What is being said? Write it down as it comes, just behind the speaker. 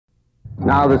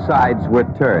Now the sides were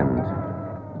turned,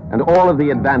 and all of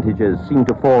the advantages seemed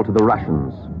to fall to the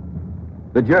Russians.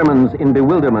 The Germans, in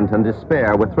bewilderment and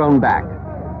despair, were thrown back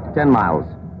 10 miles,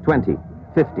 20,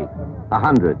 50,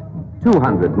 100,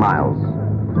 200 miles.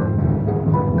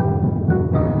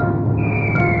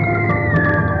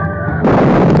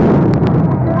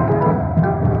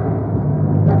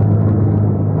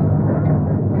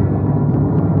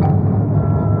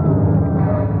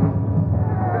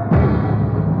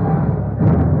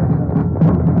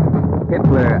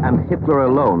 Hitler and Hitler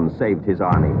alone saved his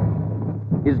army.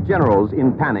 His generals,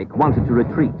 in panic, wanted to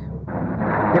retreat.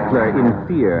 Hitler, in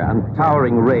fear and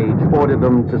towering rage, ordered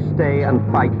them to stay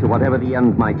and fight to whatever the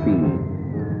end might be.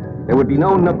 There would be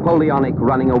no Napoleonic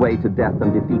running away to death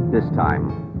and defeat this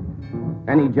time.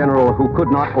 Any general who could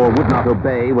not or would not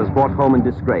obey was brought home in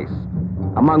disgrace.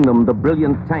 Among them, the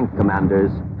brilliant tank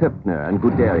commanders, Hübner and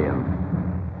Guderian.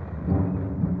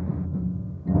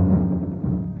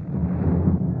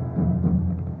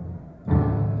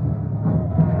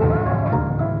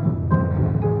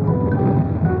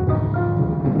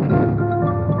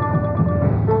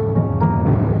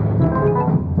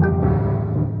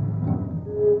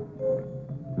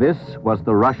 This was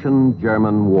the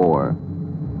Russian-German War.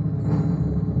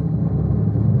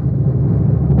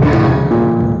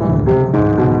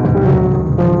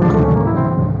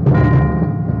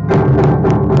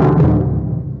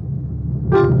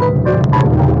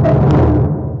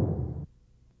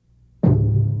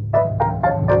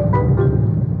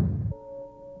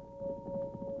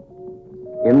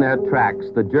 In their tracks,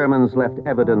 the Germans left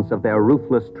evidence of their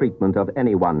ruthless treatment of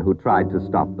anyone who tried to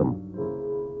stop them.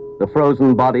 The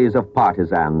frozen bodies of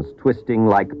partisans twisting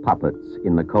like puppets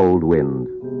in the cold wind.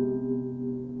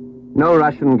 No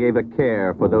Russian gave a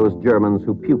care for those Germans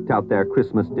who puked out their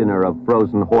Christmas dinner of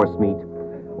frozen horse meat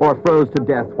or froze to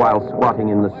death while squatting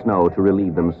in the snow to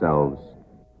relieve themselves.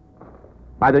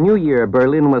 By the new year,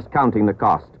 Berlin was counting the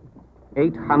cost.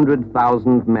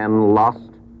 800,000 men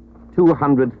lost,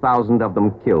 200,000 of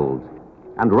them killed,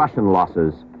 and Russian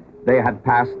losses. They had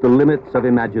passed the limits of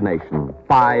imagination.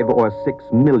 5 or 6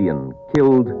 million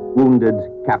killed, wounded,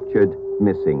 captured,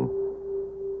 missing.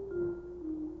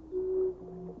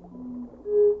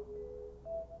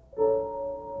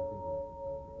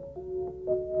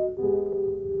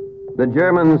 The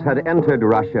Germans had entered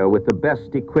Russia with the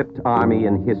best equipped army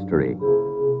in history.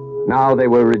 Now they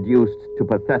were reduced to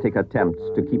pathetic attempts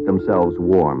to keep themselves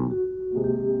warm.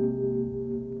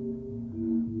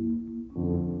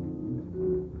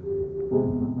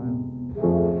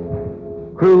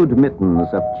 Crude mittens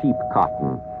of cheap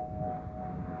cotton.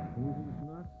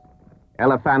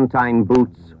 Elephantine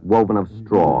boots woven of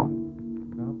straw.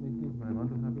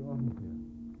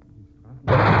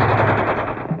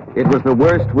 It was the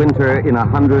worst winter in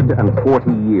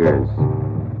 140 years.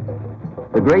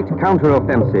 The great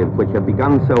counteroffensive, which had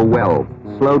begun so well,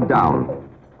 slowed down,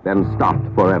 then stopped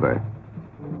forever.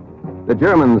 The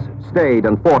Germans stayed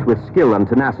and fought with skill and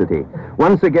tenacity.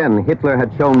 Once again, Hitler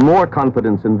had shown more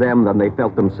confidence in them than they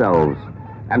felt themselves,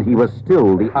 and he was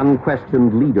still the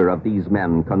unquestioned leader of these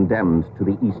men condemned to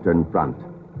the Eastern Front.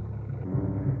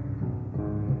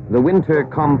 The winter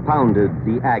compounded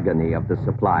the agony of the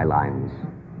supply lines.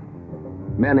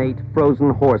 Men ate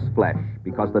frozen horse flesh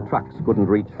because the trucks couldn't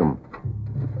reach them.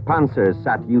 Panzers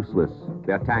sat useless,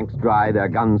 their tanks dry, their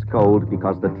guns cold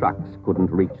because the trucks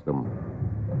couldn't reach them.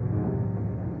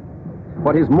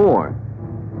 What is more,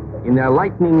 in their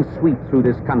lightning sweep through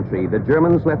this country, the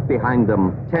Germans left behind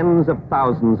them tens of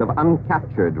thousands of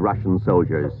uncaptured Russian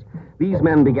soldiers. These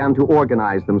men began to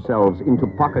organize themselves into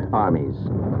pocket armies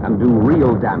and do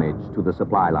real damage to the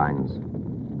supply lines.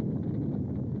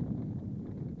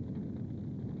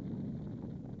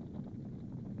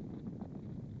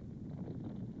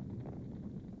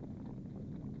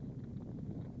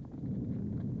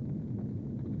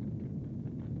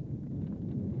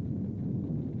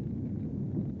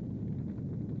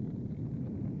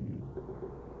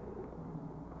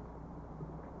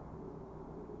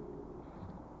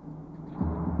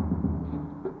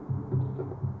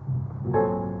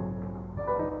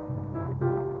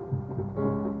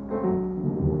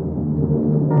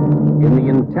 In the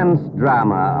intense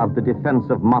drama of the defense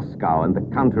of Moscow and the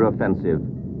counteroffensive,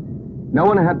 no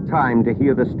one had time to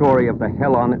hear the story of the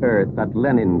hell on earth that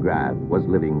Leningrad was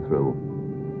living through.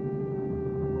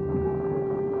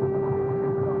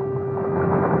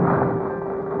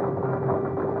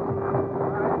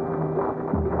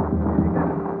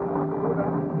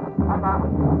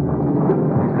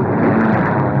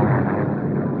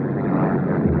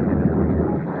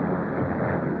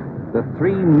 The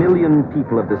 3 million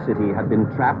people of the city had been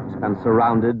trapped and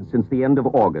surrounded since the end of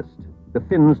August. The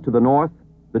Finns to the north,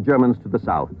 the Germans to the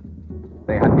south.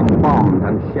 They had been bombed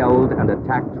and shelled and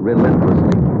attacked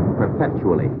relentlessly,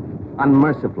 perpetually,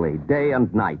 unmercifully, day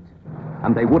and night,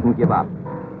 and they wouldn't give up.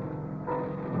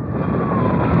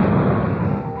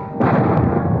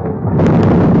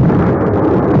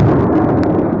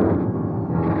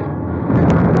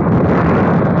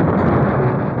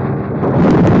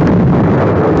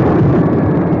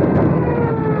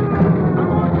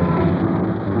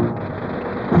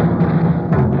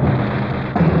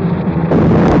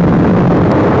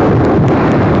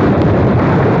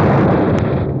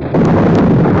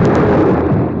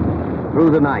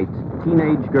 Through the night,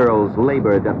 teenage girls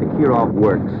labored at the Kirov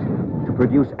works to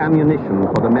produce ammunition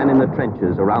for the men in the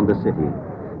trenches around the city.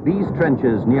 These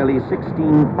trenches, nearly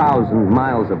 16,000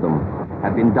 miles of them,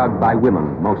 had been dug by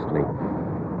women, mostly.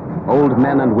 Old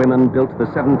men and women built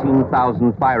the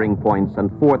 17,000 firing points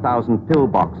and 4,000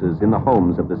 pillboxes in the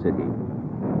homes of the city.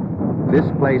 This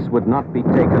place would not be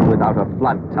taken without a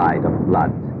flood tide of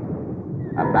blood.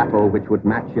 A battle which would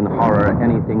match in horror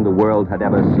anything the world had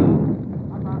ever seen.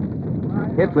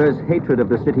 Hitler's hatred of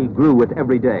the city grew with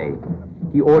every day.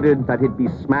 He ordered that it be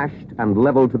smashed and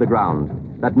leveled to the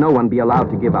ground, that no one be allowed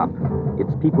to give up,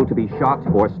 its people to be shot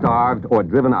or starved or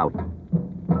driven out.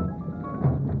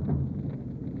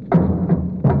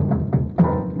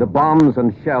 The bombs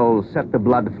and shells set the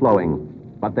blood flowing,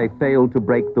 but they failed to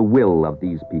break the will of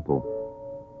these people.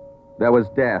 There was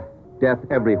death, death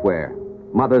everywhere.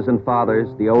 Mothers and fathers,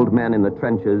 the old men in the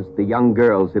trenches, the young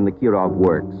girls in the Kirov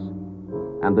works,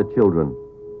 and the children.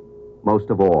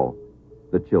 Most of all,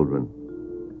 the children.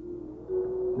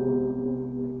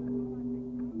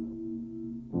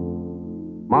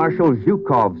 Marshal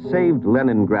Zhukov saved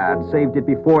Leningrad, saved it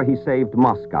before he saved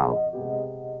Moscow.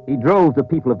 He drove the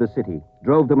people of the city,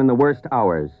 drove them in the worst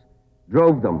hours,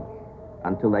 drove them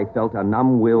until they felt a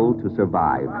numb will to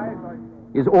survive.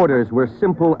 His orders were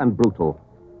simple and brutal.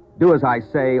 Do as I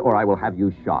say, or I will have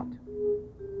you shot.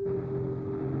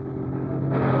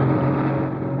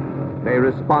 They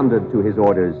responded to his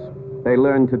orders. They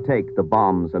learned to take the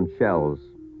bombs and shells,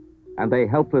 and they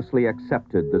helplessly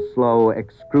accepted the slow,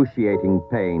 excruciating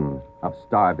pain of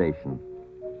starvation.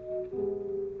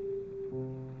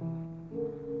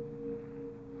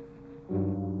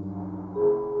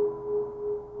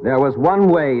 There was one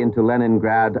way into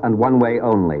Leningrad and one way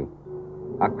only,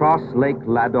 across Lake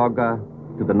Ladoga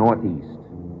to the northeast.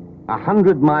 A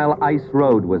 100-mile ice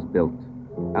road was built,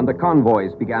 and the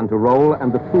convoys began to roll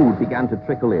and the food began to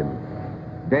trickle in.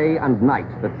 Day and night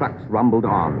the trucks rumbled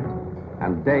on,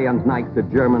 and day and night the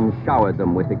Germans showered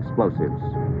them with explosives.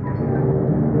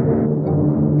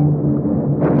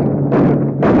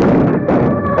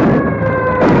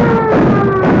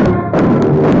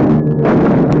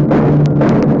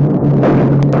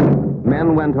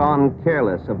 Men went on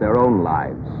careless of their own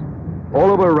lives. All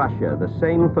over Russia, the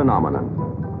same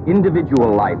phenomenon.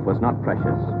 Individual life was not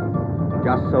precious,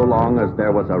 just so long as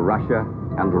there was a Russia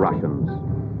and Russians,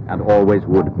 and always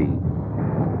would be.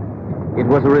 It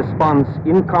was a response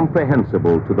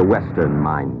incomprehensible to the Western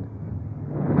mind.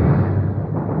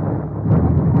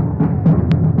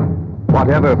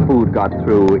 Whatever food got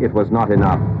through, it was not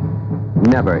enough.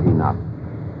 Never enough.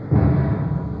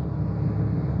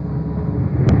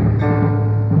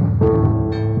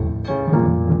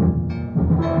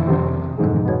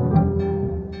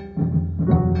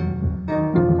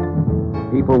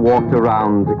 People walked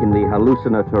around in the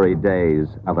hallucinatory days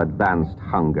of advanced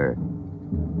hunger.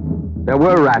 There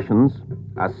were rations,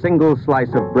 a single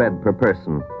slice of bread per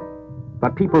person,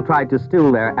 but people tried to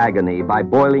still their agony by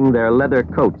boiling their leather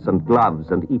coats and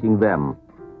gloves and eating them.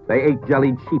 They ate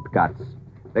jellied sheep guts.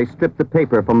 They stripped the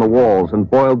paper from the walls and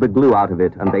boiled the glue out of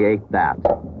it, and they ate that.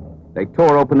 They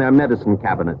tore open their medicine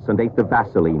cabinets and ate the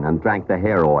Vaseline and drank the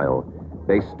hair oil.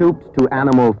 They stooped to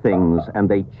animal things, and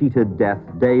they cheated death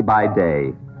day by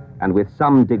day, and with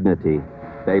some dignity,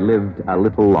 they lived a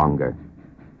little longer.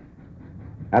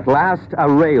 At last, a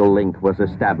rail link was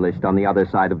established on the other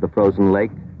side of the frozen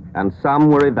lake, and some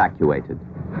were evacuated.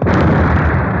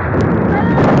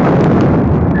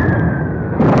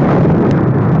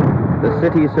 The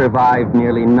city survived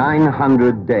nearly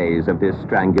 900 days of this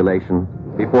strangulation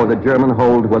before the German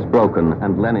hold was broken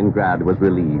and Leningrad was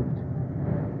relieved.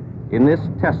 In this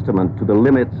testament to the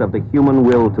limits of the human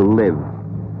will to live,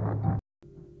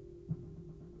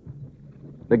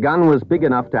 the gun was big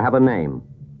enough to have a name,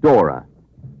 Dora.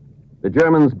 The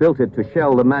Germans built it to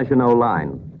shell the Maginot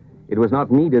Line. It was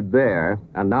not needed there,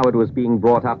 and now it was being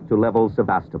brought up to level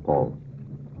Sevastopol.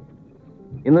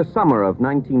 In the summer of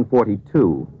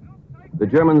 1942, the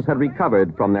Germans had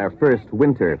recovered from their first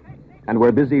winter and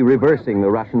were busy reversing the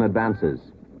Russian advances.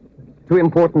 Two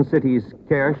important cities,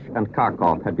 Kerch and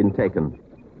Kharkov, had been taken,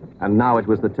 and now it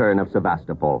was the turn of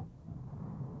Sevastopol.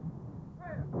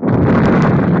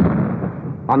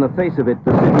 On the face of it,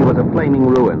 the city was a flaming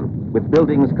ruin, with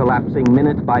buildings collapsing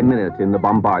minute by minute in the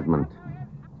bombardment.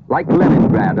 Like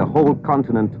Leningrad, a whole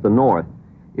continent to the north,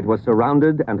 it was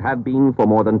surrounded and had been for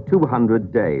more than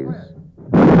 200 days.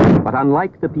 But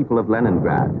unlike the people of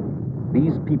Leningrad,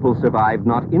 these people survived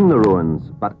not in the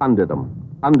ruins, but under them,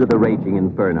 under the raging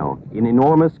inferno, in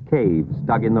enormous caves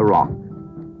dug in the rock.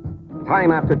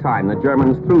 Time after time, the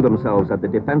Germans threw themselves at the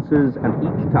defenses, and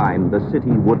each time the city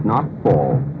would not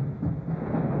fall.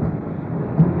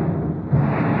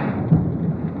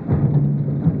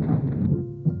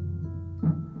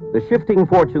 The shifting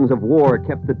fortunes of war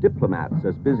kept the diplomats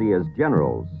as busy as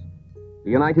generals.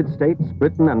 The United States,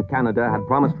 Britain, and Canada had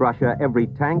promised Russia every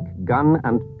tank, gun,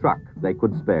 and truck they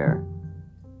could spare.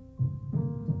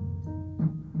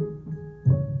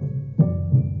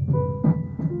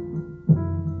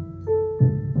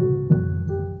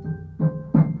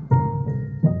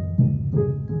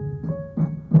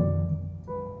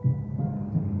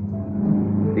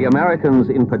 The Americans,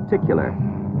 in particular,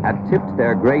 had tipped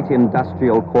their great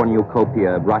industrial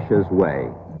cornucopia Russia's way,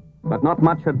 but not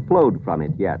much had flowed from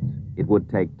it yet. It would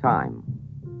take time.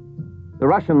 The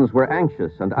Russians were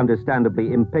anxious and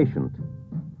understandably impatient.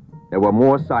 There were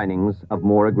more signings of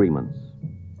more agreements.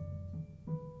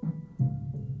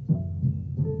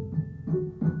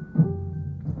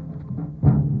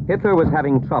 Hitler was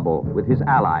having trouble with his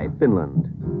ally, Finland.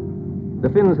 The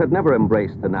Finns had never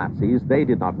embraced the Nazis. They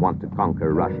did not want to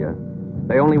conquer Russia.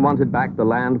 They only wanted back the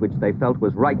land which they felt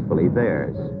was rightfully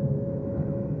theirs.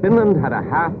 Finland had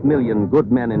 500,000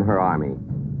 good men in her army.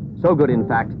 So good, in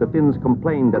fact, the Finns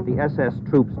complained that the SS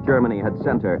troops Germany had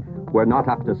sent her were not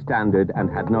up to standard and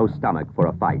had no stomach for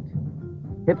a fight.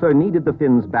 Hitler needed the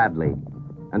Finns badly,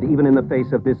 and even in the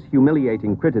face of this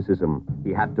humiliating criticism,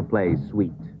 he had to play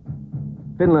sweet.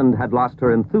 Finland had lost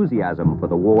her enthusiasm for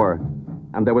the war,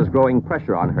 and there was growing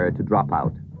pressure on her to drop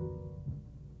out.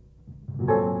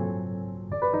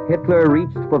 Hitler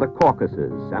reached for the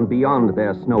Caucasus and beyond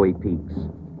their snowy peaks,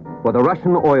 for the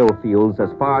Russian oil fields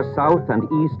as far south and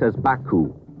east as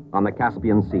Baku on the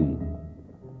Caspian Sea.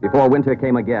 Before winter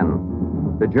came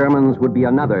again, the Germans would be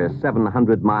another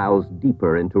 700 miles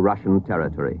deeper into Russian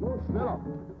territory.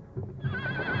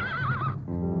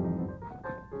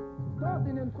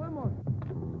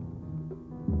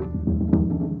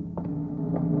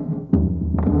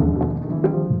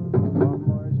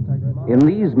 In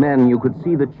these men, you could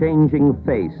see the changing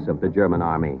face of the German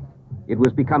army. It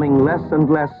was becoming less and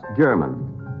less German.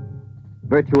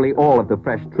 Virtually all of the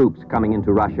fresh troops coming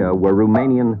into Russia were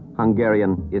Romanian,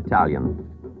 Hungarian, Italian.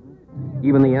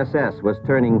 Even the SS was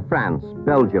turning France,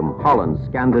 Belgium, Holland,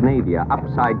 Scandinavia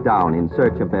upside down in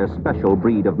search of their special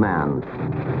breed of man.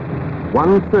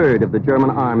 1/3 of the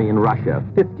German army in Russia,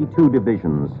 52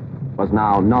 divisions, was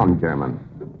now non-German.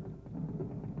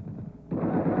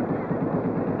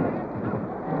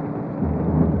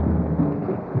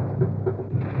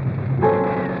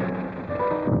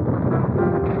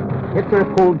 Hitler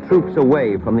pulled troops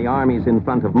away from the armies in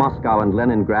front of Moscow and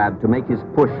Leningrad to make his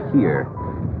push here.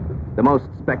 The most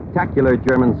spectacular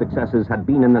German successes had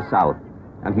been in the south,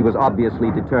 and he was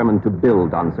obviously determined to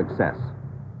build on success.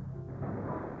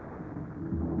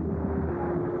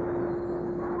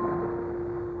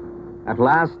 At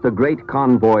last, the great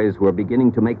convoys were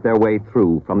beginning to make their way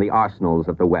through from the arsenals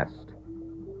of the West.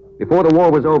 Before the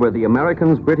war was over, the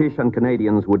Americans, British, and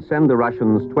Canadians would send the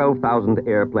Russians 12,000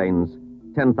 airplanes,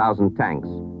 10,000 tanks,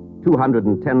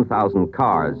 210,000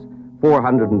 cars,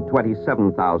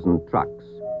 427,000 trucks.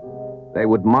 They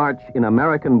would march in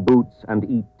American boots and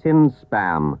eat tin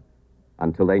Spam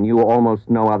until they knew almost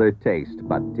no other taste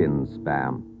but tin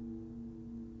Spam.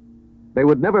 They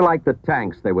would never like the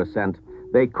tanks they were sent.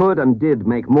 They could and did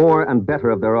make more and better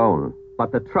of their own,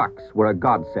 but the trucks were a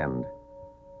godsend.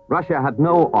 Russia had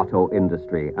no auto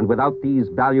industry, and without these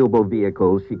valuable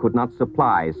vehicles, she could not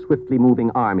supply swiftly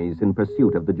moving armies in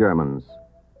pursuit of the Germans.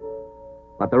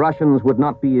 But the Russians would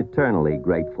not be eternally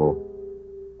grateful.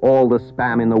 All the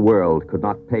Spam in the world could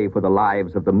not pay for the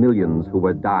lives of the millions who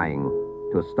were dying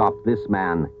to stop this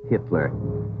man, Hitler.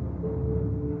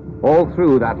 All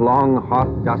through that long,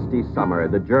 hot, dusty summer,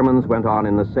 the Germans went on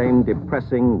in the same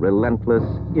depressing, relentless,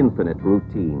 infinite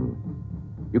routine.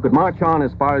 You could march on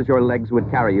as far as your legs would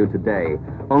carry you today,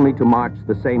 only to march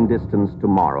the same distance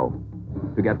tomorrow.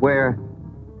 To get where?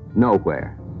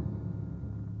 Nowhere.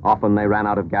 Often they ran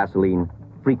out of gasoline.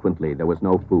 Frequently, there was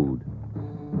no food.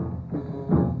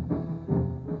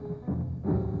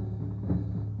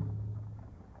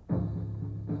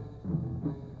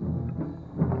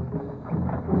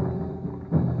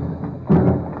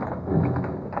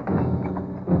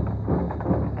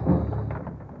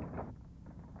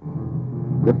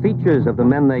 The features of the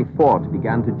men they fought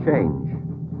began to change.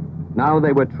 Now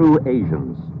they were true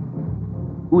Asians.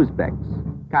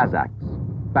 Uzbeks,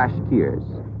 Kazakhs, Bashkirs,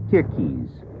 Kirghiz,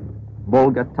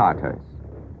 Volga Tatars.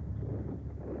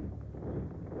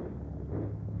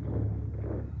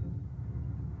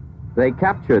 They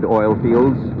captured oil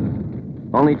fields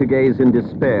only to gaze in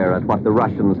despair at what the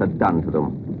Russians had done to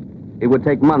them. It would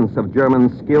take months of German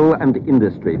skill and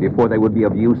industry before they would be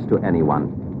of use to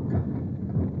anyone.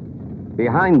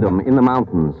 Behind them, in the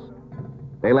mountains,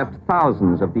 they left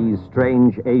thousands of these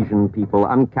strange Asian people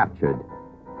uncaptured.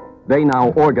 They now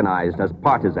organized as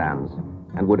partisans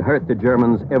and would hurt the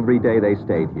Germans every day they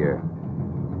stayed here.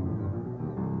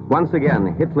 Once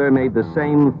again, Hitler made the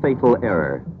same fatal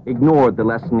error, ignored the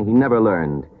lesson he never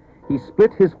learned. He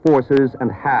split his forces and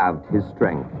halved his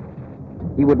strength.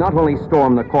 He would not only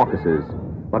storm the Caucasus,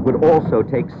 but would also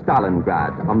take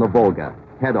Stalingrad on the Volga,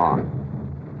 head on.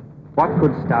 What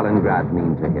could Stalingrad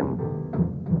mean to him?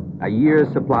 A year's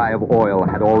supply of oil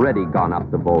had already gone up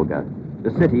the Volga.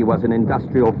 The city was an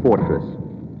industrial fortress.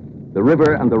 The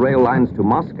river and the rail lines to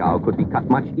Moscow could be cut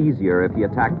much easier if he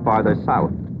attacked farther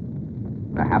south.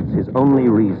 Perhaps his only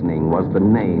reasoning was the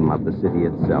name of the city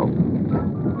itself,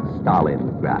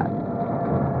 Stalingrad.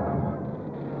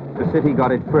 The city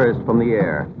got it first from the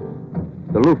air.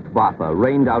 The Luftwaffe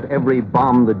rained out every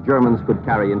bomb the Germans could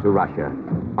carry into Russia.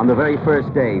 On the very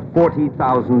first day,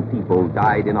 40,000 people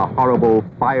died in a horrible,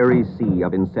 fiery sea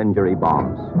of incendiary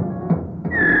bombs.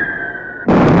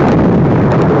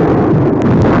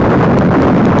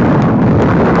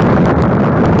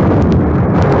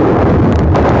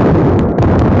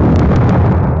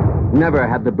 Never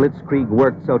had the Blitzkrieg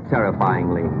worked so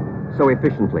terrifyingly, so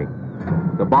efficiently.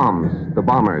 The bombs, the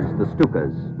bombers, the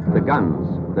Stukas, the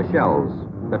guns, the shells,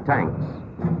 the tanks.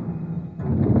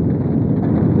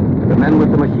 The men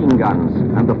with the machine guns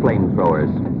and the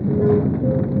flamethrowers.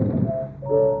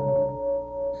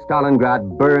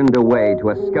 Stalingrad burned away to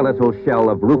a skeletal shell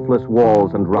of roofless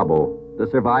walls and rubble. The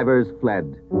survivors fled,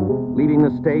 leaving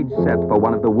the stage set for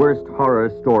one of the worst horror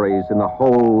stories in the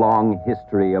whole long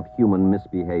history of human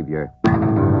misbehavior.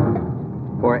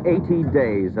 For 80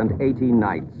 days and 80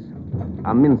 nights,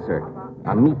 a mincer,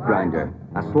 a meat grinder,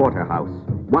 a slaughterhouse,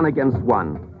 one against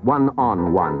one, one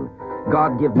on one.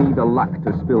 God give me the luck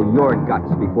to spill your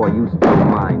guts before you spill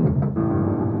mine.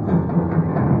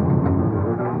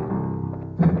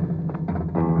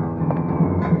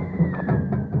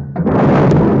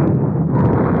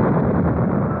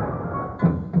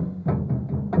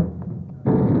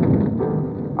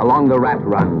 Along the rat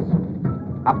runs,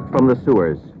 up from the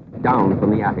sewers, down from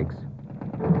the attics.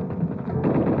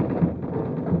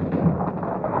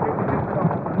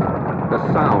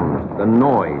 The sound, the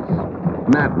noise,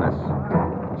 madness,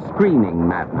 screaming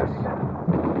madness.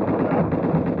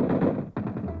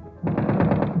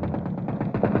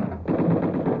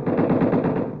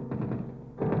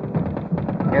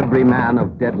 Every man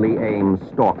of deadly aim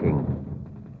stalking.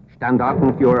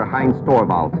 Standartenführer Heinz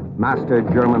Torvald, master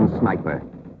German sniper.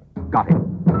 Got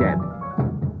him, dead.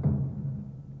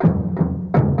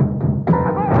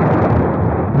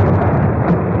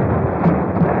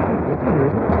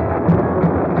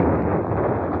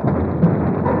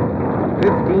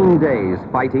 Days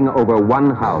fighting over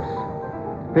one house.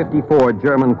 54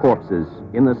 German corpses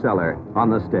in the cellar, on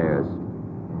the stairs.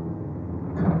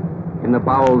 In the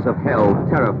bowels of hell,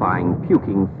 terrifying,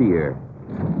 puking fear.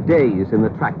 Days in the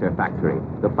tractor factory,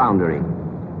 the foundry.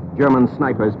 German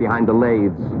snipers behind the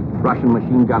lathes, Russian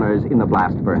machine gunners in the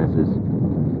blast furnaces.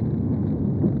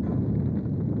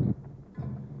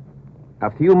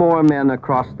 A few more men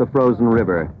across the frozen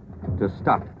river to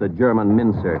stuff the German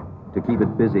mincer, to keep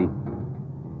it busy.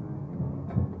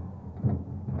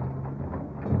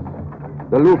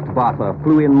 The Luftwaffe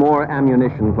flew in more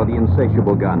ammunition for the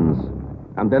insatiable guns,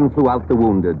 and then flew out the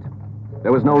wounded.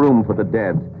 There was no room for the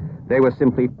dead. They were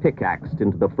simply pickaxed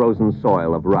into the frozen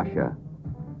soil of Russia.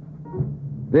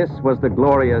 This was the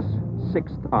glorious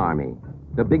 6th Army,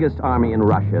 the biggest army in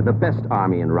Russia, the best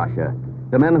army in Russia,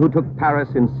 the men who took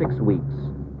Paris in 6 weeks.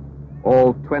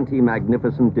 All 20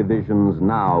 magnificent divisions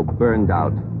now burned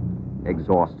out,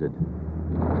 exhausted.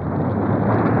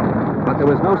 But there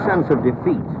was no sense of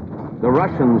defeat. The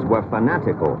Russians were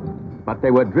fanatical, but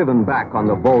they were driven back on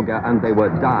the Volga and they were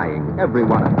dying, every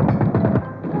one of them.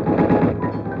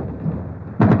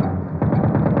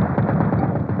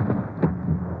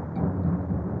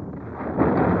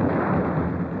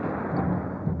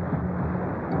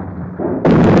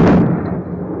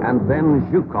 And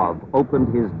then Zhukov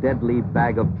opened his deadly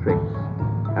bag of tricks,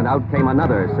 and out came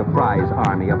another surprise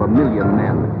army of 1 million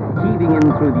men, heaving in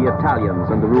through the Italians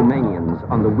and the Romanians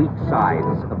on the weak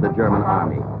sides of the German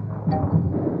army.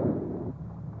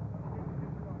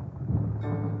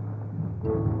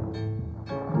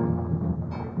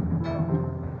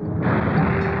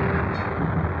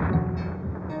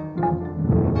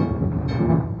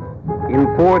 In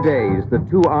 4 days, the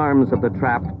two arms of the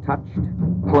trap touched,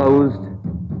 closed,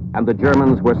 and the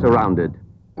Germans were surrounded.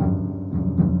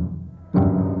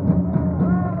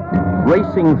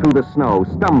 Racing through the snow,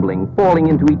 stumbling, falling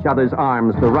into each other's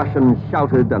arms, the Russians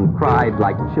shouted and cried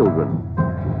like children.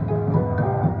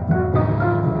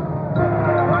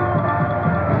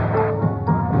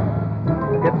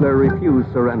 Hitler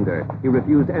refused surrender. He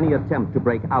refused any attempt to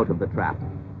break out of the trap.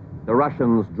 The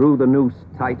Russians drew the noose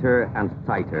tighter and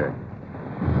tighter.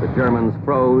 The Germans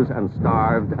froze and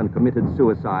starved and committed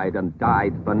suicide and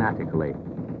died fanatically,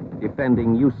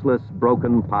 defending useless,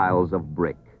 broken piles of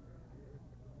brick.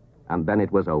 And then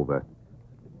it was over.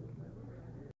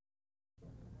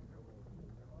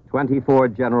 24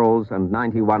 generals and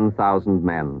 91,000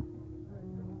 men.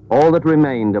 All that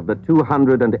remained of the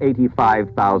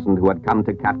 285,000 who had come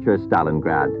to capture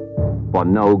Stalingrad for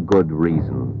no good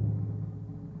reason.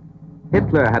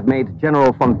 Hitler had made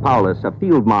General von Paulus a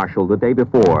field marshal the day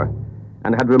before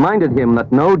and had reminded him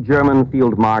that no German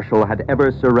field marshal had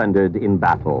ever surrendered in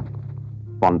battle.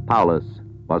 Von Paulus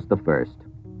was the first.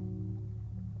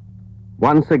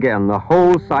 Once again, the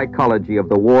whole psychology of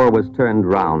the war was turned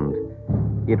round.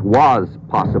 It was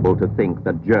possible to think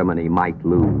that Germany might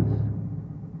lose.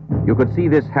 You could see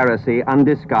this heresy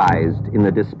undisguised in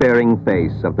the despairing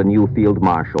face of the new field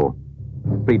marshal,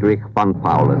 Friedrich von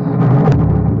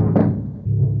Paulus.